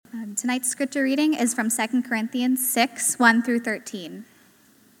Tonight's scripture reading is from 2 Corinthians 6, 1 through 13.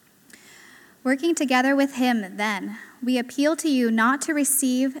 Working together with him, then, we appeal to you not to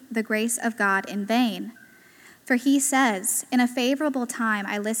receive the grace of God in vain. For he says, "In a favorable time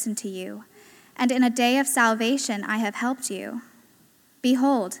I listened to you, and in a day of salvation I have helped you."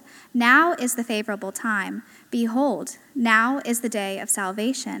 Behold, now is the favorable time. Behold, now is the day of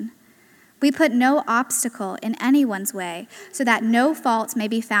salvation. We put no obstacle in anyone's way, so that no fault may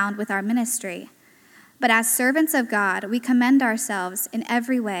be found with our ministry. But as servants of God, we commend ourselves in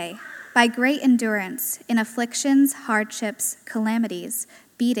every way, by great endurance, in afflictions, hardships, calamities,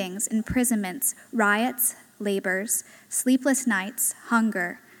 beatings, imprisonments, riots, labors, sleepless nights,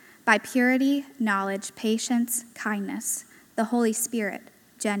 hunger, by purity, knowledge, patience, kindness, the Holy Spirit,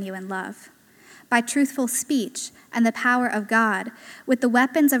 genuine love, by truthful speech and the power of God, with the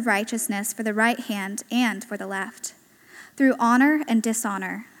weapons of righteousness for the right hand and for the left, through honor and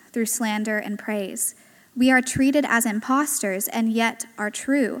dishonor, through slander and praise. We are treated as impostors and yet are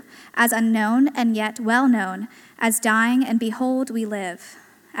true, as unknown and yet well known, as dying and behold we live,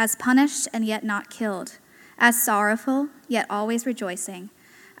 as punished and yet not killed, as sorrowful yet always rejoicing,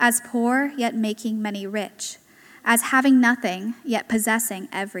 as poor yet making many rich, as having nothing yet possessing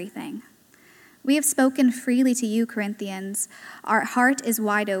everything. We have spoken freely to you, Corinthians. Our heart is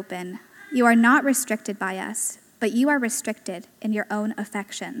wide open. You are not restricted by us, but you are restricted in your own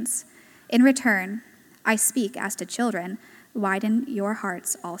affections. In return, I speak as to children, widen your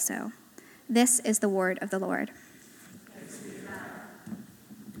hearts also. This is the word of the Lord.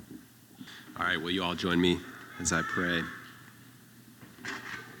 All right, will you all join me as I pray?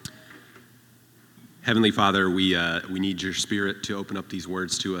 Heavenly Father, we need your Spirit to open up these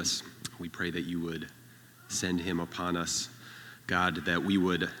words to us. We pray that you would send him upon us, God, that we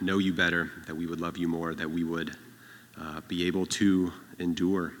would know you better, that we would love you more, that we would be able to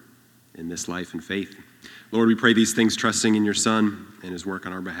endure in this life and faith. Lord, we pray these things trusting in your Son and his work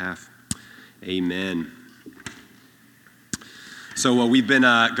on our behalf. Amen. So we've been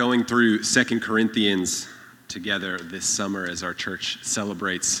going through 2 Corinthians together this summer as our church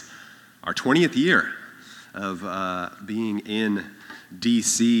celebrates our 20th year of being in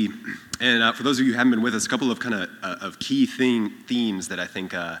DC. And for those of you who haven't been with us, a couple of of key themes that I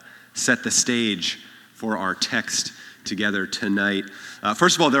think set the stage for our text together tonight.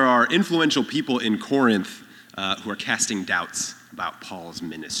 First of all, there are influential people in Corinth who are casting doubts about Paul's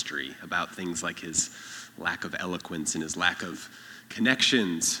ministry, about things like his lack of eloquence and his lack of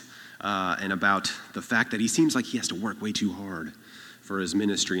connections, and about the fact that he seems like he has to work way too hard for his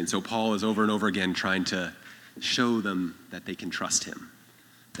ministry. And so Paul is over and over again trying to show them that they can trust him,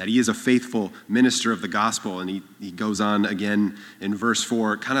 that he is a faithful minister of the gospel. And he goes on again in verse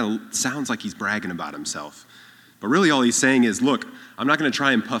 4, kind of sounds like he's bragging about himself. But really all he's saying is, look, I'm not going to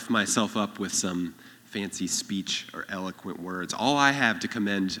try and puff myself up with some fancy speech or eloquent words. All I have to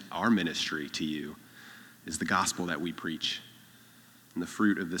commend our ministry to you is the gospel that we preach and the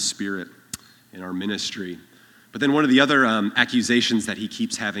fruit of the Spirit in our ministry. But then one of the other accusations that he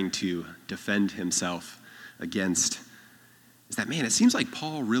keeps having to defend himself against is that, man, it seems like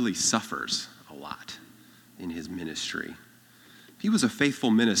Paul really suffers a lot in his ministry. If he was a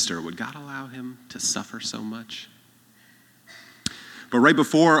faithful minister, would God allow him to suffer so much? But right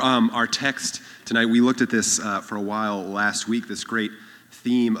before our text tonight, we looked at this for a while last week, this great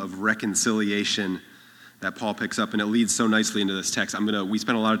theme of reconciliation that Paul picks up, and it leads so nicely into this text. We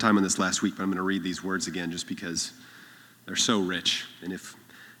spent a lot of time on this last week, but I'm going to read these words again just because they're so rich. And if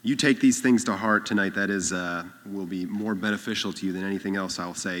you take these things to heart tonight, that is will be more beneficial to you than anything else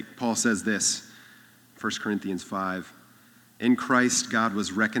I'll say. Paul says this, 1 Corinthians 5, "In Christ God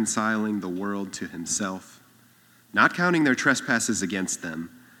was reconciling the world to himself, not counting their trespasses against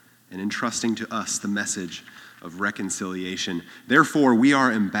them, and entrusting to us the message of reconciliation. Therefore, we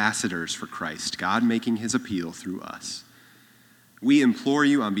are ambassadors for Christ, God making his appeal through us. We implore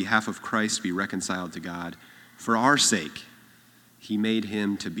you on behalf of Christ, be reconciled to God. For our sake, he made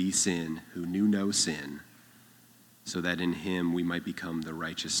him to be sin who knew no sin, so that in him we might become the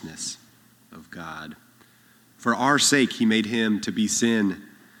righteousness of God." For our sake, he made him to be sin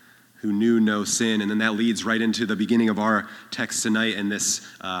who knew no sin. And then that leads right into the beginning of our text tonight and this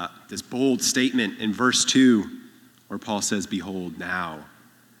bold statement in verse 2 where Paul says, "Behold, now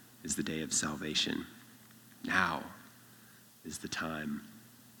is the day of salvation." Now is the time.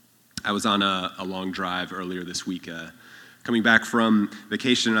 I was on a long drive earlier this week, coming back from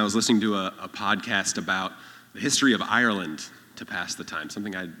vacation, and I was listening to a podcast about the history of Ireland to pass the time,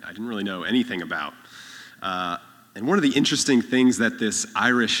 something I didn't really know anything about. And one of the interesting things that this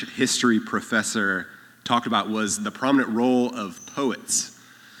Irish history professor talked about was the prominent role of poets.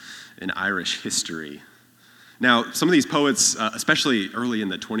 in Irish history. Now, some of these poets, especially early in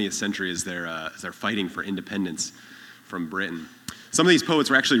the 20th century as they're fighting for independence from Britain, some of these poets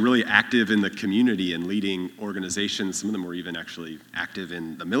were actually really active in the community and leading organizations. Some of them were even actually active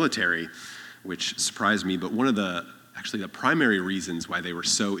in the military, which surprised me. But one of the primary reasons why they were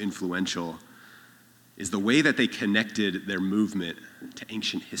so influential is the way that they connected their movement to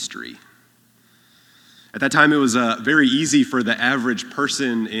ancient history. At that time, it was very easy for the average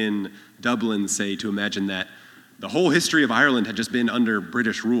person in Dublin, say, to imagine that the whole history of Ireland had just been under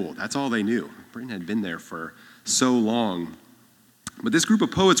British rule. That's all they knew. Britain had been there for so long. But this group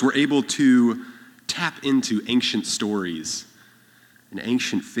of poets were able to tap into ancient stories and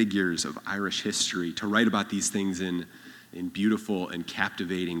ancient figures of Irish history to write about these things in beautiful and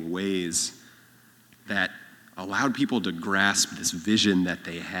captivating ways that allowed people to grasp this vision that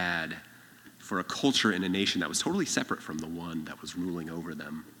they had for a culture and a nation that was totally separate from the one that was ruling over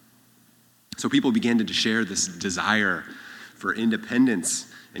them. So people began to share this desire for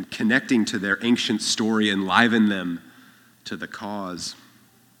independence and connecting to their ancient story, enliven them to the cause.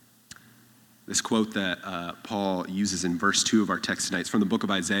 This quote that Paul uses in verse 2 of our text tonight is from the book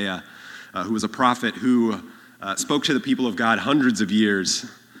of Isaiah, who was a prophet who spoke to the people of God hundreds of years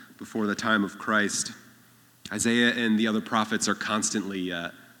before the time of Christ. Isaiah and the other prophets are constantly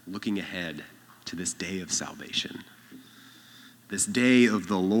looking ahead to this day of salvation, this day of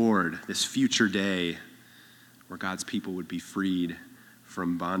the Lord, this future day where God's people would be freed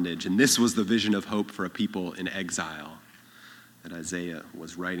from bondage. And this was the vision of hope for a people in exile that Isaiah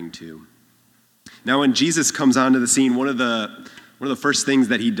was writing to. Now, when Jesus comes onto the scene, one of the first things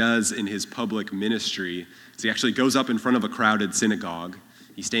that he does in his public ministry is he actually goes up in front of a crowded synagogue.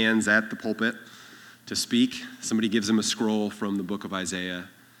 He stands at the pulpit to speak. Somebody gives him a scroll from the book of Isaiah,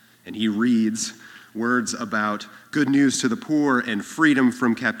 and he reads words about good news to the poor and freedom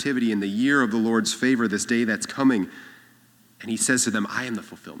from captivity in the year of the Lord's favor, this day that's coming. And he says to them, I am the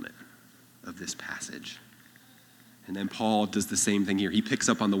fulfillment of this passage. And then Paul does the same thing here. He picks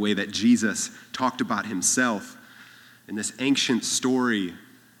up on the way that Jesus talked about himself in this ancient story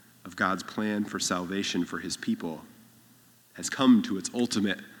of God's plan for salvation for his people has come to its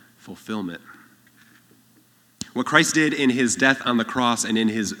ultimate fulfillment. What Christ did in his death on the cross and in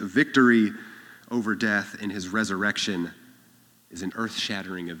his victory over death and his resurrection is an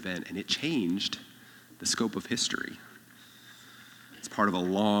earth-shattering event, and it changed the scope of history. It's part of a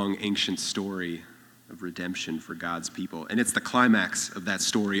long, ancient story of redemption for God's people. And it's the climax of that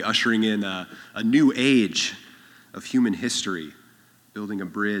story, ushering in a new age of human history, building a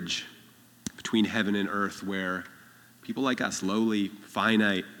bridge between heaven and earth where people like us, lowly,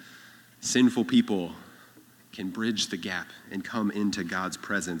 finite, sinful people, can bridge the gap and come into God's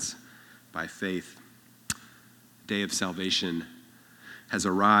presence by faith. The day of salvation has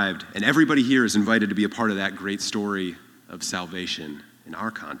arrived, and everybody here is invited to be a part of that great story of salvation in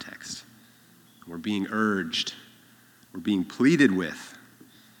our context. We're being urged, we're being pleaded with,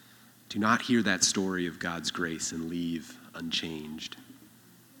 do not hear that story of God's grace and leave unchanged.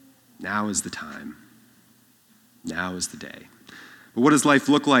 Now is the time. Now is the day. But what does life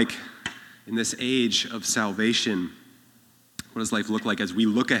look like in this age of salvation? What does life look like as we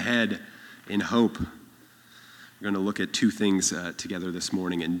look ahead in hope? We're going to look at two things together this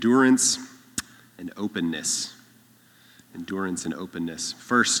morning: endurance and openness. Endurance and openness.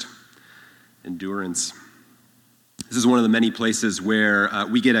 First, endurance. This is one of the many places where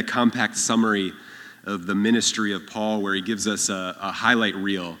we get a compact summary of the ministry of Paul, where he gives us a highlight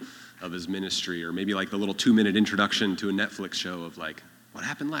reel of his ministry, or maybe like the little 2-minute introduction to a Netflix show of like, what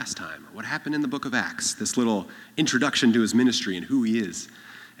happened last time? What happened in the book of Acts? This little introduction to his ministry and who he is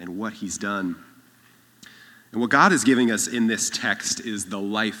and what he's done. And what God is giving us in this text is the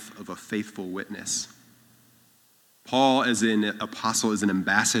life of a faithful witness. Paul, as an apostle, is an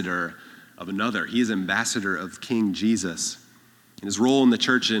ambassador of another. He is ambassador of King Jesus. And his role in the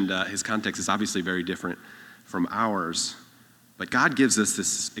church and his context is obviously very different from ours. But God gives us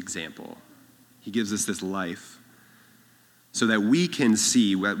this example. He gives us this life so that we can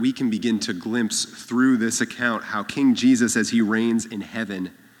see, that we can begin to glimpse through this account how King Jesus, as he reigns in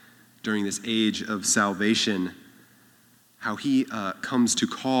heaven during this age of salvation, how he comes to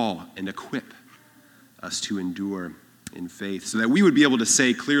call and equip us to endure in faith, so that we would be able to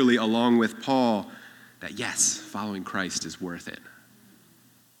say clearly, along with Paul, that yes, following Christ is worth it.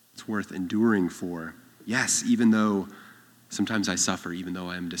 It's worth enduring for. Yes, even though sometimes I suffer, even though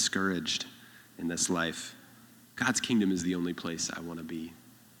I am discouraged in this life, God's kingdom is the only place I want to be.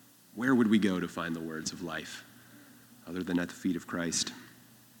 Where would we go to find the words of life other than at the feet of Christ?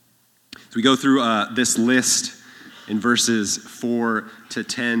 So we go through this list in verses 4 to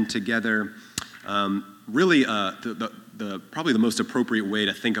 10 together. Really, probably the most appropriate way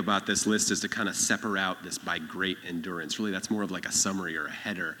to think about this list is to kind of separate out this by great endurance. Really, that's more of like a summary or a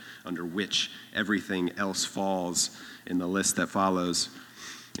header under which everything else falls in the list that follows.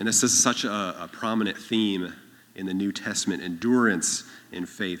 And this is such a prominent theme in the New Testament, endurance in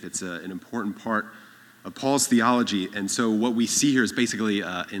faith. It's an important part of Paul's theology. And so what we see here is basically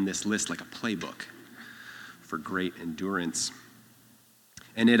in this list like a playbook for great endurance.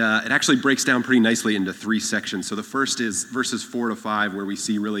 And it actually breaks down pretty nicely into three sections. So the first is verses 4 to 5, where we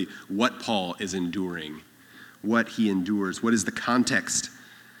see really what Paul is enduring, what he endures, what is the context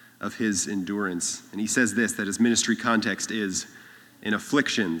of his endurance. And he says this, that his ministry context is in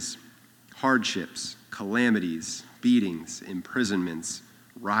afflictions, hardships, calamities, beatings, imprisonments,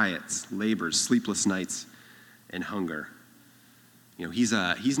 riots, labors, sleepless nights, and hunger. You know, he's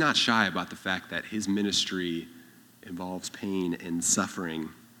not shy about the fact that his ministry involves pain and suffering.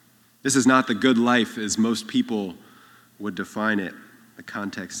 This is not the good life as most people would define it, the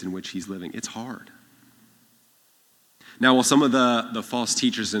context in which he's living. It's hard. Now, while some of the false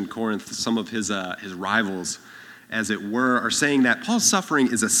teachers in Corinth, some of his rivals, as it were, are saying that Paul's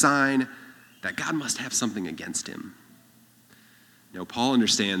suffering is a sign that God must have something against him. You know, Paul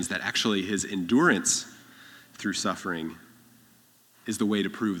understands that actually his endurance through suffering is the way to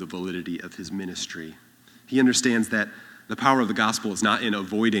prove the validity of his ministry. He understands that the power of the gospel is not in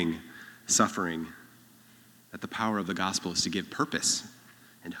avoiding suffering, that the power of the gospel is to give purpose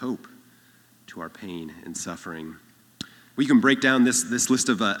and hope to our pain and suffering. We can break down this list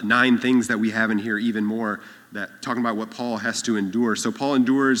of 9 things that we have in here even more, that talking about what Paul has to endure. So Paul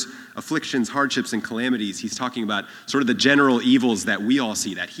endures afflictions, hardships, and calamities. He's talking about sort of the general evils that we all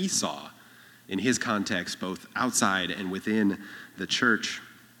see, that he saw in his context, both outside and within the church.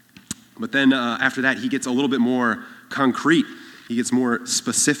 But then after that, he gets a little bit more concrete. He gets more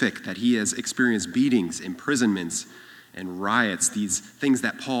specific, that he has experienced beatings, imprisonments, and riots, these things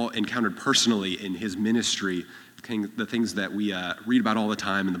that Paul encountered personally in his ministry, the things that we read about all the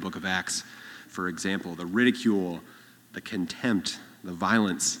time in the book of Acts. For example, the ridicule, the contempt, the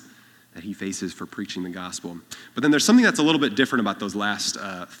violence that he faces for preaching the gospel. But then there's something that's a little bit different about those last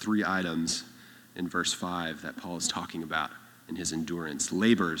 3 items in verse 5 that Paul is talking about in his endurance: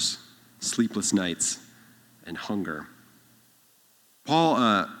 labors, sleepless nights, and hunger.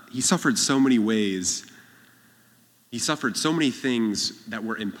 Paul, he suffered so many ways. He suffered so many things that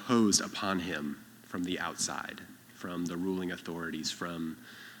were imposed upon him from the outside, from the ruling authorities, from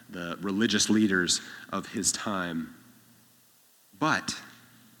the religious leaders of his time. But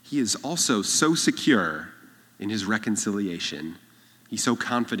he is also so secure in his reconciliation. He's so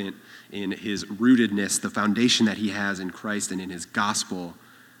confident in his rootedness, the foundation that he has in Christ and in his gospel,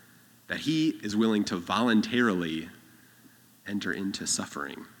 that he is willing to voluntarily enter into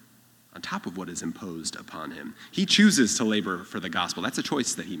suffering on top of what is imposed upon him. He chooses to labor for the gospel. That's a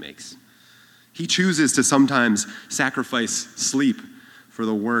choice that he makes. He chooses to sometimes sacrifice sleep for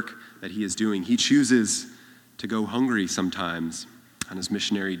the work that he is doing. He chooses to go hungry sometimes on his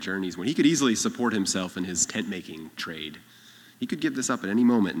missionary journeys when he could easily support himself in his tent-making trade. He could give this up at any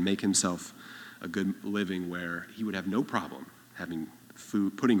moment and make himself a good living where he would have no problem having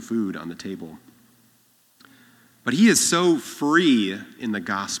food, putting food on the table. But he is so free in the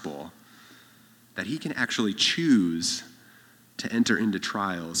gospel that he can actually choose to enter into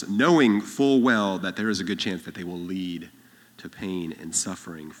trials, knowing full well that there is a good chance that they will lead to pain and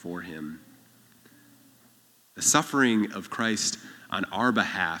suffering for him. The suffering of Christ on our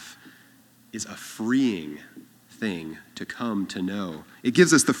behalf is a freeing thing to come to know. It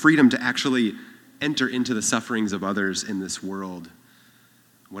gives us the freedom to actually enter into the sufferings of others in this world.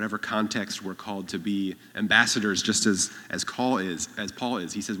 Whatever context we're called to be ambassadors, just as Paul is.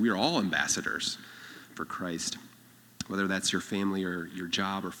 He says we are all ambassadors for Christ. Whether that's your family or your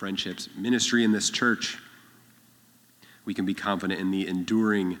job or friendships, ministry in this church, we can be confident in the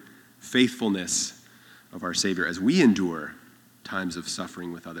enduring faithfulness of our Savior as we endure times of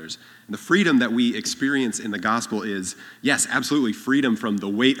suffering with others. And the freedom that we experience in the gospel is, yes, absolutely freedom from the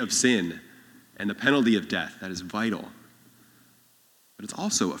weight of sin and the penalty of death. That is vital. But it's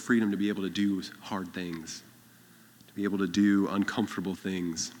also a freedom to be able to do hard things, to be able to do uncomfortable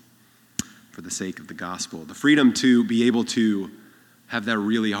things for the sake of the gospel. The freedom to be able to have that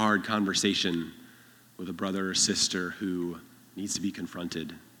really hard conversation with a brother or sister who needs to be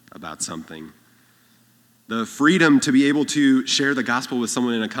confronted about something. The freedom to be able to share the gospel with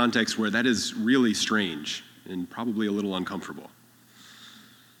someone in a context where that is really strange and probably a little uncomfortable.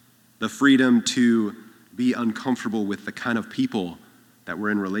 The freedom to be uncomfortable with the kind of people that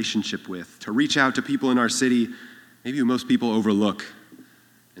we're in relationship with, to reach out to people in our city maybe most people overlook,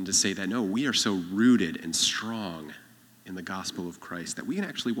 and to say that, no, we are so rooted and strong in the gospel of Christ that we can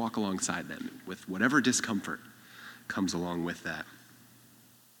actually walk alongside them with whatever discomfort comes along with that.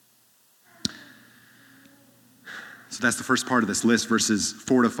 So that's the first part of this list, verses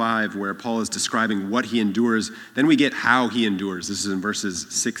 4 to 5, where Paul is describing what he endures. Then we get how he endures. This is in verses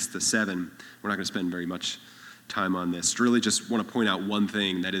 6 to 7. We're not going to spend very much time on this. Really just want to point out one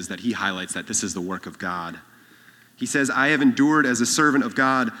thing, that is that he highlights that this is the work of God. He says, I have endured as a servant of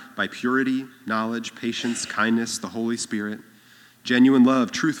God by purity, knowledge, patience, kindness, the Holy Spirit, genuine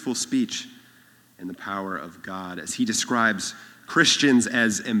love, truthful speech, and the power of God. As he describes Christians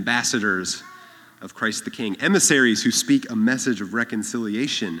as ambassadors of Christ the King, emissaries who speak a message of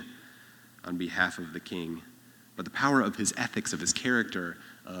reconciliation on behalf of the King. But the power of his ethics, of his character,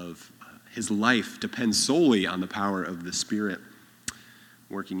 of his life depends solely on the power of the Spirit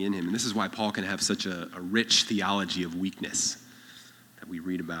working in him. And this is why Paul can have such a rich theology of weakness that we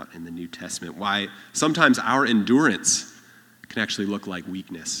read about in the New Testament. Why sometimes our endurance can actually look like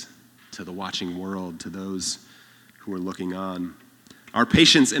weakness to the watching world, to those who are looking on. Our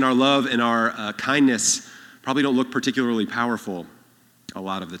patience and our love and our kindness probably don't look particularly powerful a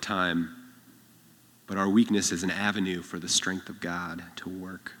lot of the time, but our weakness is an avenue for the strength of God to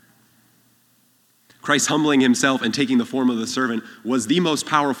work. Christ humbling himself and taking the form of the servant was the most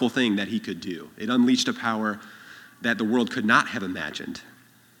powerful thing that he could do. It unleashed a power that the world could not have imagined.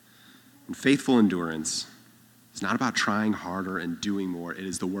 And faithful endurance is not about trying harder and doing more. It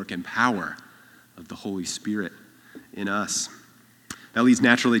is the work and power of the Holy Spirit in us. That leads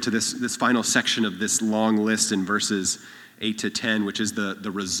naturally to this final section of this long list in verses 8 to 10, which is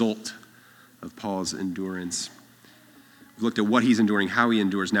the result of Paul's endurance. We've looked at what he's enduring, how he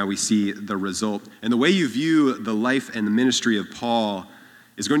endures. Now we see the result. And the way you view the life and the ministry of Paul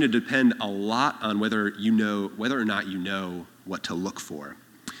is going to depend a lot on whether or not you know what to look for.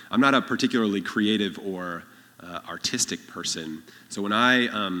 I'm not a particularly creative or artistic person. So when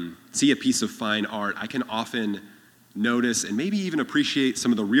I see a piece of fine art, I can often notice and maybe even appreciate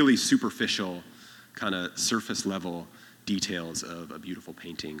some of the really superficial kind of surface level details of a beautiful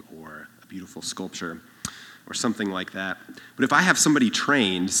painting or a beautiful sculpture or something like that. But if I have somebody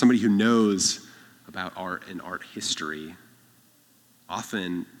trained, somebody who knows about art and art history,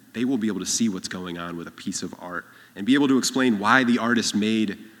 often they will be able to see what's going on with a piece of art and be able to explain why the artist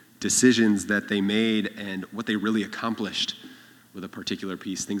made decisions that they made and what they really accomplished with a particular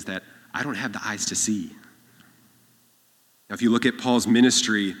piece, things that I don't have the eyes to see. Now, if you look at Paul's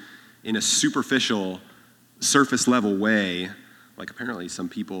ministry in a superficial, surface-level way, like apparently some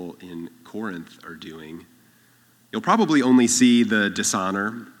people in Corinth are doing, you'll probably only see the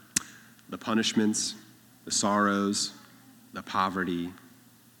dishonor, the punishments, the sorrows, the poverty.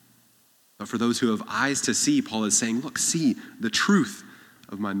 But for those who have eyes to see, Paul is saying, look, see the truth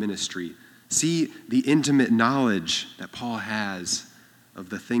of my ministry. See the intimate knowledge that Paul has of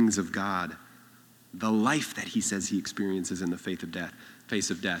the things of God. The life that he says he experiences in the face of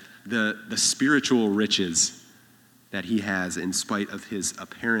death, the spiritual riches that he has in spite of his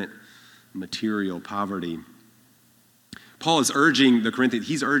apparent material poverty. Paul is urging the Corinthians,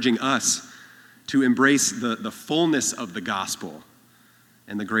 he's urging us to embrace the fullness of the gospel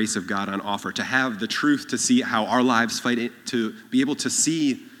and the grace of God on offer, to have the truth, to see how our lives fight it, to be able to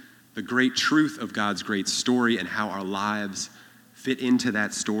see the great truth of God's great story and how our lives fit into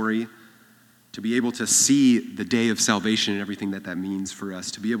that story, to be able to see the day of salvation and everything that means for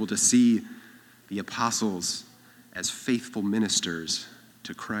us, to be able to see the apostles as faithful ministers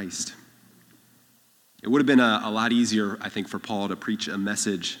to Christ. It would have been a lot easier, I think, for Paul to preach a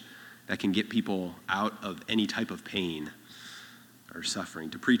message that can get people out of any type of pain or suffering,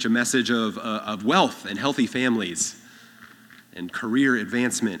 to preach a message of wealth and healthy families and career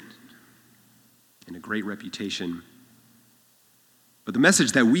advancement and a great reputation. But the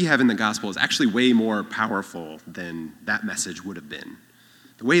message that we have in the gospel is actually way more powerful than that message would have been.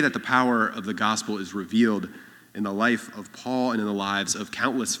 The way that the power of the gospel is revealed in the life of Paul and in the lives of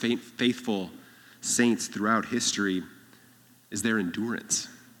countless faithful saints throughout history is their endurance.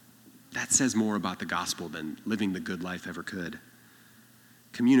 That says more about the gospel than living the good life ever could.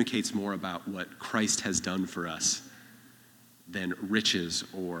 Communicates more about what Christ has done for us than riches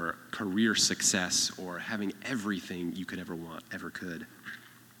or career success or having everything you could ever want, ever could.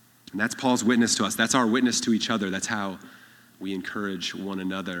 And that's Paul's witness to us. That's our witness to each other. That's how we encourage one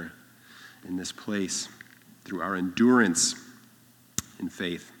another in this place, through our endurance in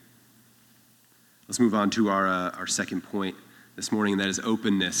faith. Let's move on to our second point this morning, and that is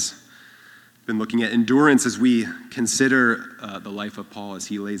openness. We've been looking at endurance as we consider the life of Paul as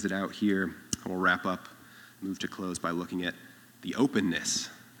he lays it out here. We'll wrap up move to close by looking at the openness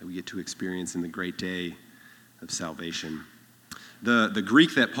that we get to experience in the great day of salvation. The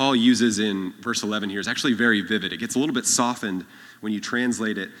Greek that Paul uses in verse 11 here is actually very vivid. It gets a little bit softened when you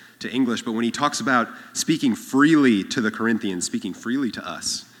translate it to English, but when he talks about speaking freely to the Corinthians, speaking freely to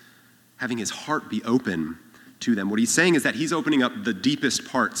us, having his heart be open to them, what he's saying is that he's opening up the deepest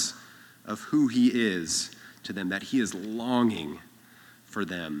parts of who he is to them, that he is longing for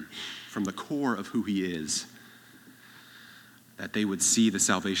them from the core of who he is, that they would see the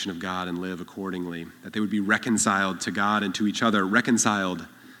salvation of God and live accordingly, that they would be reconciled to God and to each other, reconciled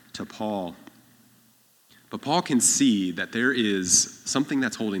to Paul. But Paul can see that there is something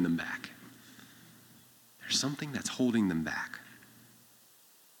that's holding them back. There's something that's holding them back.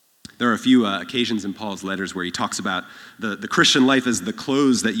 There are a few occasions in Paul's letters where he talks about the Christian life as the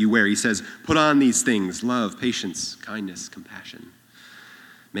clothes that you wear. He says, put on these things: love, patience, kindness, compassion.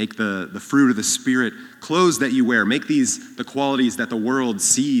 Make the fruit of the Spirit clothes that you wear. Make these the qualities that the world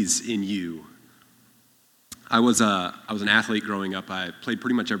sees in you. I was an athlete growing up. I played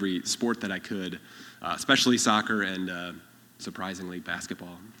pretty much every sport that I could, especially soccer and surprisingly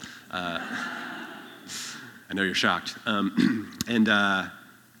basketball. I know you're shocked.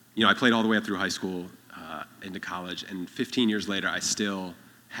 I played all the way up through high school, into college, and 15 years later, I still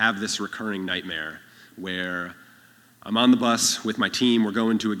have this recurring nightmare where I'm on the bus with my team, we're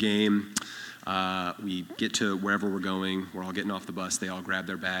going to a game, we get to wherever we're going, we're all getting off the bus, they all grab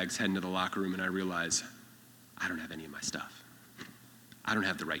their bags, head into the locker room, and I realize I don't have any of my stuff. I don't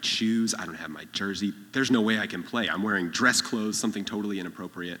have the right shoes, I don't have my jersey, there's no way I can play. I'm wearing dress clothes, something totally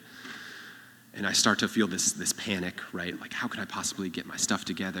inappropriate. And I start to feel this panic, right? Like, how can I possibly get my stuff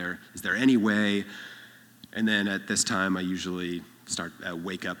together? Is there any way? And then at this time, I usually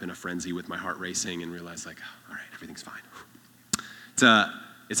wake up in a frenzy with my heart racing and realize, like, all right, everything's fine.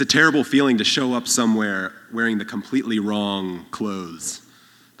 It's a terrible feeling to show up somewhere wearing the completely wrong clothes,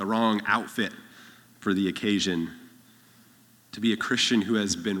 the wrong outfit for the occasion. To be a Christian who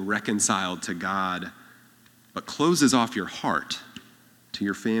has been reconciled to God, but closes off your heart to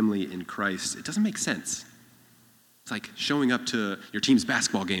your family in Christ, it doesn't make sense. It's like showing up to your team's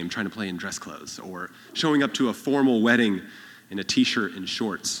basketball game trying to play in dress clothes, or showing up to a formal wedding in a t-shirt and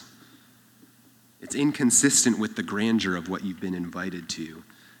shorts. It's inconsistent with the grandeur of what you've been invited to.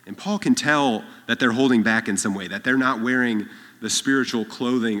 And Paul can tell that they're holding back in some way, that they're not wearing the spiritual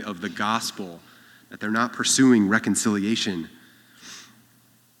clothing of the gospel, that they're not pursuing reconciliation.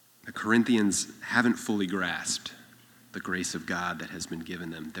 The Corinthians haven't fully grasped the grace of God that has been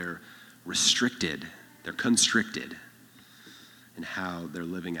given them. They're restricted, they're constricted in how they're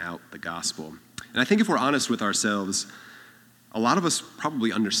living out the gospel. And I think if we're honest with ourselves, a lot of us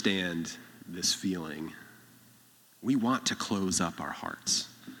probably understand this feeling. We want to close up our hearts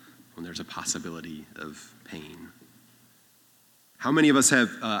when there's a possibility of pain. How many of us have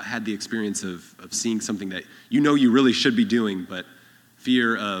had the experience of seeing something that you know you really should be doing, but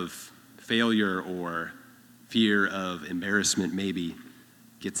fear of failure or fear of embarrassment maybe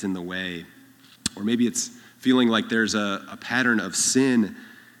gets in the way? Or maybe it's feeling like there's a pattern of sin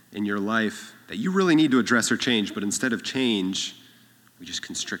in your life that you really need to address or change, but instead of change, we just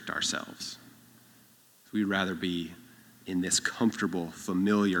constrict ourselves. So we'd rather be in this comfortable,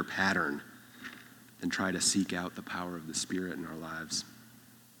 familiar pattern than try to seek out the power of the Spirit in our lives.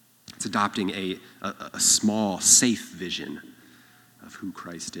 It's adopting a small, safe vision of who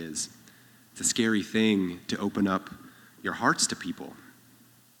Christ is. It's a scary thing to open up your hearts to people,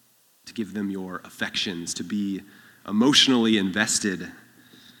 to give them your affections, to be emotionally invested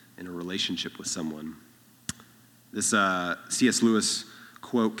in a relationship with someone. This C.S. Lewis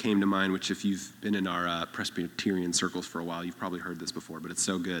quote came to mind, which if you've been in our Presbyterian circles for a while, you've probably heard this before, but it's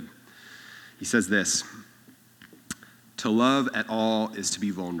so good. He says this: "To love at all is to be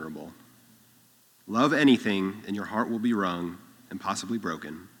vulnerable. Love anything, and your heart will be wrung and possibly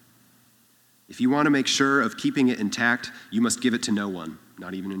broken. If you want to make sure of keeping it intact, you must give it to no one,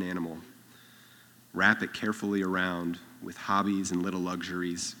 not even an animal. Wrap it carefully around with hobbies and little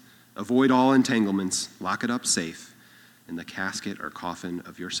luxuries. Avoid all entanglements. Lock it up safe in the casket or coffin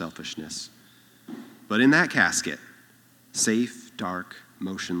of your selfishness. But in that casket, safe, dark,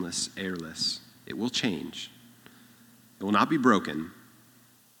 motionless, airless, it will change. It will not be broken.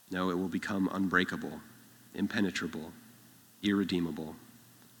 No, it will become unbreakable, impenetrable, irredeemable.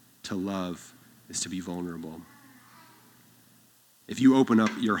 To love is to be vulnerable." If you open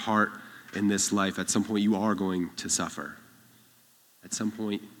up your heart in this life, at some point you are going to suffer. At some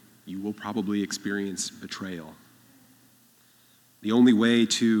point you will probably experience betrayal. The only way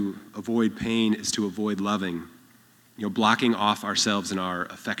to avoid pain is to avoid loving. Blocking off ourselves and our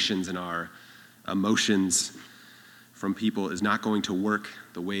affections and our emotions from people is not going to work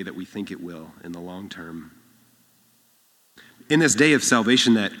the way that we think it will in the long term. In this day of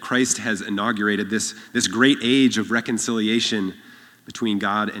salvation that Christ has inaugurated, this great age of reconciliation between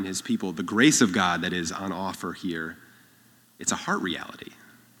God and his people, the grace of God that is on offer here, it's a heart reality.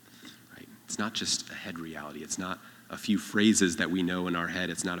 Right? It's not just a head reality. It's not a few phrases that we know in our head.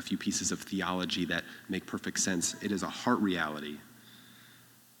 It's not a few pieces of theology that make perfect sense. It is a heart reality.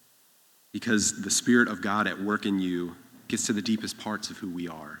 Because the Spirit of God at work in you gets to the deepest parts of who we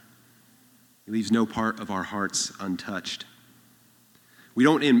are. He leaves no part of our hearts untouched. We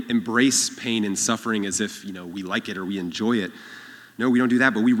don't embrace pain and suffering as if, we like it or we enjoy it. No, we don't do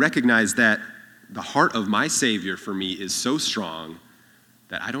that, but we recognize that the heart of my Savior for me is so strong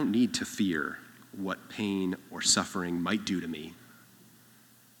that I don't need to fear what pain or suffering might do to me.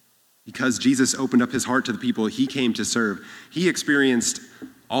 Because Jesus opened up his heart to the people he came to serve, he experienced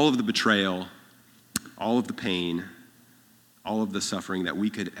all of the betrayal, all of the pain, all of the suffering that we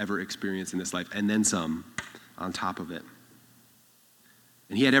could ever experience in this life, and then some on top of it.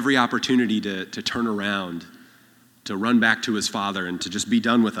 And he had every opportunity to turn around, to run back to his Father, and to just be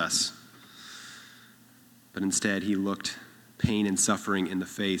done with us. But instead, he looked pain and suffering in the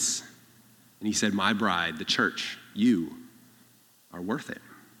face, and he said, my bride, the church, you are worth it.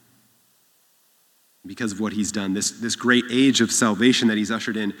 Because of what he's done, this great age of salvation that he's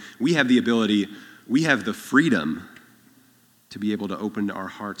ushered in, we have the ability, we have the freedom to be able to open our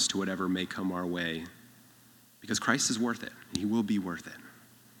hearts to whatever may come our way. Because Christ is worth it, and he will be worth it.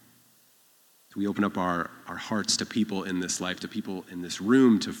 So we open up our hearts to people in this life, to people in this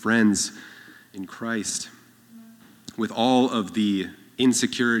room, to friends in Christ, with all of the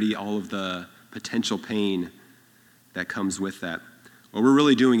insecurity, all of the potential pain that comes with that. What we're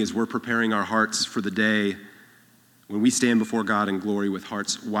really doing is we're preparing our hearts for the day when we stand before God in glory with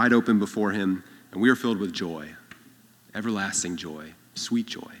hearts wide open before him, and we are filled with joy, everlasting joy, sweet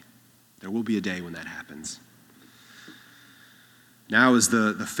joy. There will be a day when that happens. Now is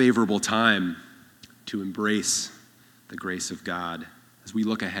the favorable time to embrace the grace of God as we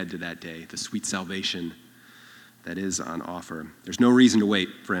look ahead to that day, the sweet salvation that is on offer. There's no reason to wait,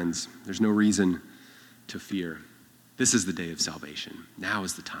 friends. There's no reason to fear. This is the day of salvation. Now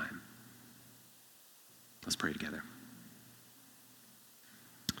is the time. Let's pray together.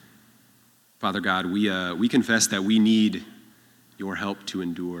 Father God, we confess that we need your help to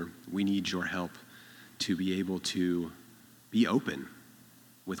endure. We need your help to be able to be open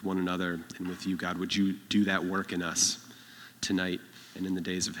with one another and with you, God. Would you do that work in us tonight and in the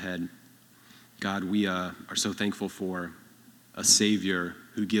days ahead? God, we are so thankful for a Savior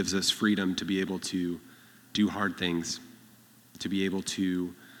who gives us freedom to be able to do hard things, to be able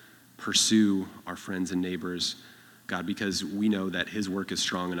to pursue our friends and neighbors, God, because we know that his work is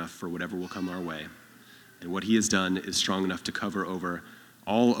strong enough for whatever will come our way. And what he has done is strong enough to cover over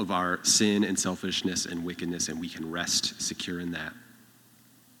all of our sin and selfishness and wickedness, and we can rest secure in that.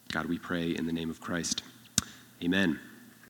 God, we pray in the name of Christ. Amen.